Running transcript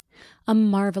A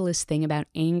marvelous thing about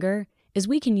anger is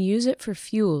we can use it for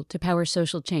fuel to power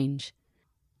social change.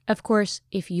 Of course,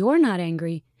 if you're not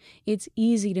angry, it's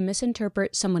easy to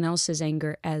misinterpret someone else's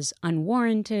anger as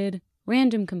unwarranted,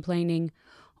 random complaining,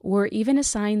 or even a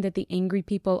sign that the angry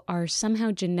people are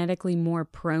somehow genetically more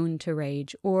prone to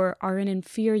rage or are an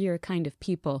inferior kind of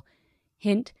people.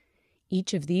 Hint,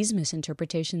 each of these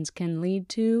misinterpretations can lead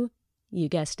to, you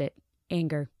guessed it,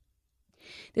 anger.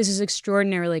 This is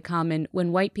extraordinarily common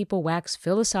when white people wax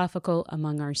philosophical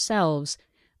among ourselves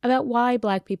about why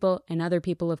Black people and other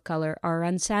people of color are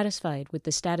unsatisfied with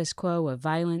the status quo of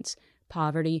violence,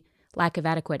 poverty, lack of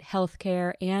adequate health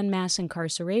care, and mass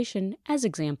incarceration as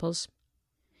examples.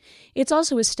 It's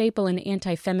also a staple in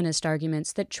anti-feminist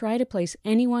arguments that try to place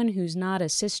anyone who's not a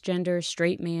cisgender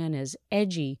straight man as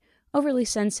edgy, overly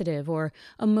sensitive, or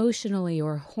emotionally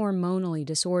or hormonally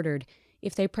disordered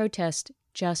if they protest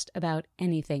just about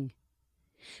anything.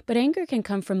 But anger can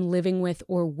come from living with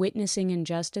or witnessing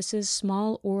injustices,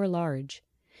 small or large.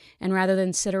 And rather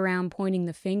than sit around pointing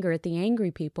the finger at the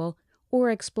angry people or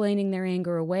explaining their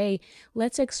anger away,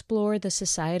 let's explore the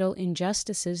societal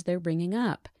injustices they're bringing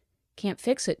up. Can't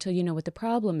fix it till you know what the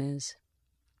problem is.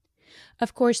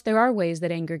 Of course, there are ways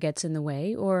that anger gets in the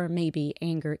way, or maybe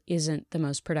anger isn't the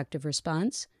most productive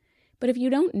response. But if you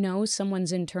don't know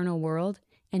someone's internal world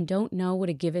and don't know what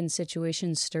a given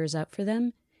situation stirs up for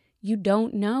them, you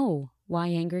don't know why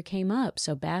anger came up,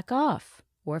 so back off,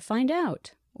 or find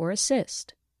out, or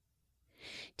assist.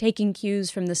 Taking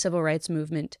cues from the civil rights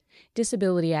movement,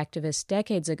 disability activists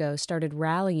decades ago started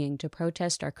rallying to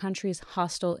protest our country's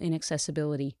hostile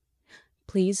inaccessibility.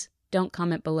 Please don't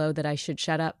comment below that I should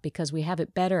shut up because we have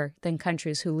it better than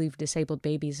countries who leave disabled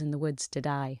babies in the woods to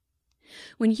die.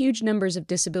 When huge numbers of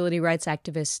disability rights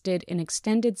activists did an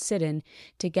extended sit-in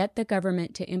to get the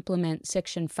government to implement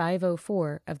Section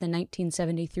 504 of the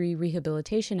 1973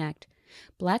 Rehabilitation Act,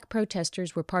 Black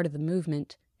protesters were part of the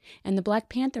movement, and the Black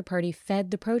Panther Party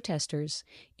fed the protesters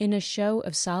in a show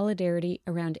of solidarity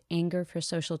around anger for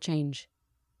social change.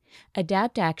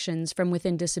 Adapt actions from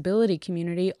within disability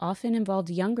community often involved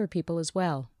younger people as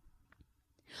well.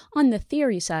 On the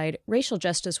theory side, racial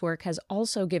justice work has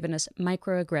also given us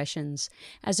microaggressions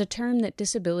as a term that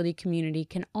disability community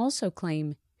can also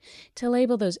claim to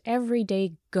label those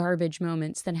everyday garbage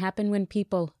moments that happen when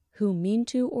people who mean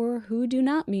to or who do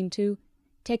not mean to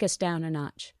take us down a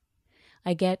notch.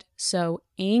 I get so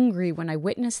angry when I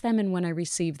witness them and when I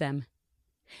receive them.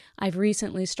 I've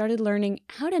recently started learning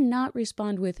how to not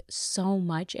respond with so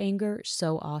much anger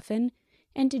so often,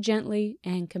 and to gently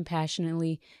and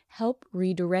compassionately help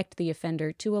redirect the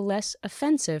offender to a less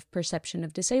offensive perception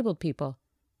of disabled people.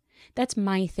 That's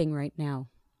my thing right now.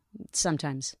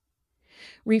 Sometimes.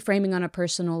 Reframing on a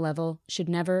personal level should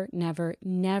never, never,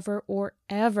 never, or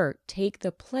ever take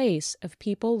the place of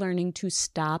people learning to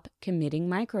stop committing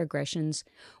microaggressions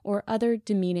or other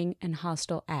demeaning and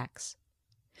hostile acts.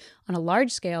 On a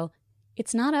large scale,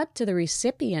 it's not up to the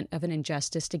recipient of an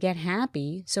injustice to get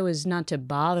happy so as not to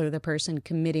bother the person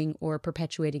committing or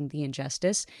perpetuating the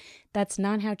injustice. That's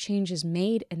not how change is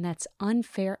made, and that's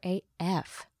unfair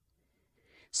AF.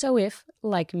 So if,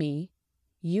 like me,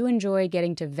 you enjoy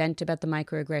getting to vent about the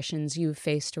microaggressions you've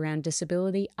faced around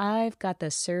disability, I've got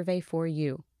the survey for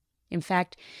you. In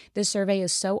fact, this survey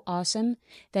is so awesome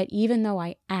that even though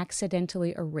I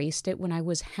accidentally erased it when I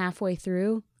was halfway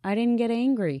through, I didn't get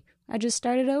angry. I just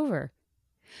started over.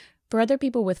 For other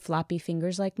people with floppy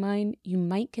fingers like mine, you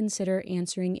might consider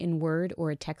answering in Word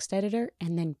or a text editor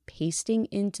and then pasting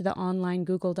into the online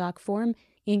Google Doc form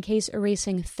in case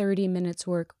erasing 30 minutes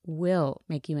work will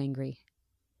make you angry.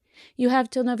 You have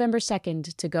till November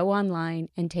 2nd to go online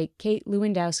and take Kate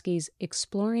Lewandowski's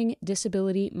Exploring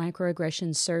Disability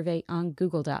Microaggressions survey on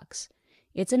Google Docs.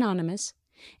 It's anonymous,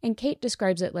 and Kate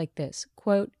describes it like this,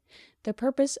 quote, "The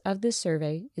purpose of this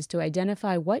survey is to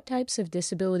identify what types of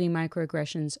disability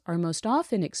microaggressions are most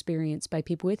often experienced by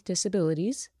people with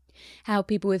disabilities, how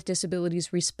people with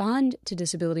disabilities respond to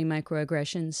disability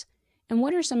microaggressions, and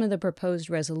what are some of the proposed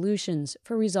resolutions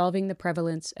for resolving the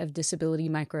prevalence of disability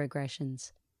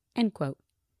microaggressions." End quote.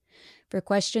 For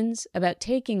questions about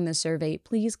taking the survey,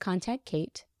 please contact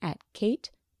Kate at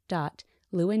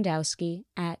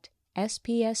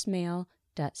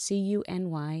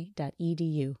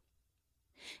kate.lewandowski@spsmail.cuny.edu.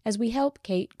 As we help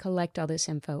Kate collect all this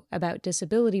info about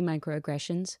disability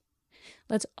microaggressions,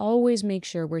 let's always make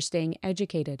sure we're staying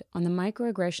educated on the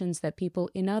microaggressions that people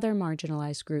in other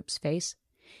marginalized groups face,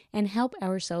 and help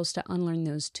ourselves to unlearn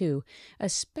those too,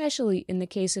 especially in the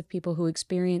case of people who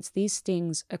experience these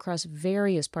stings across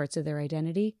various parts of their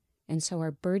identity and so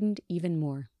are burdened even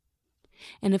more.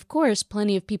 And of course,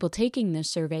 plenty of people taking this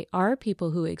survey are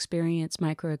people who experience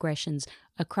microaggressions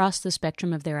across the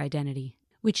spectrum of their identity,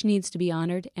 which needs to be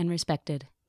honored and respected.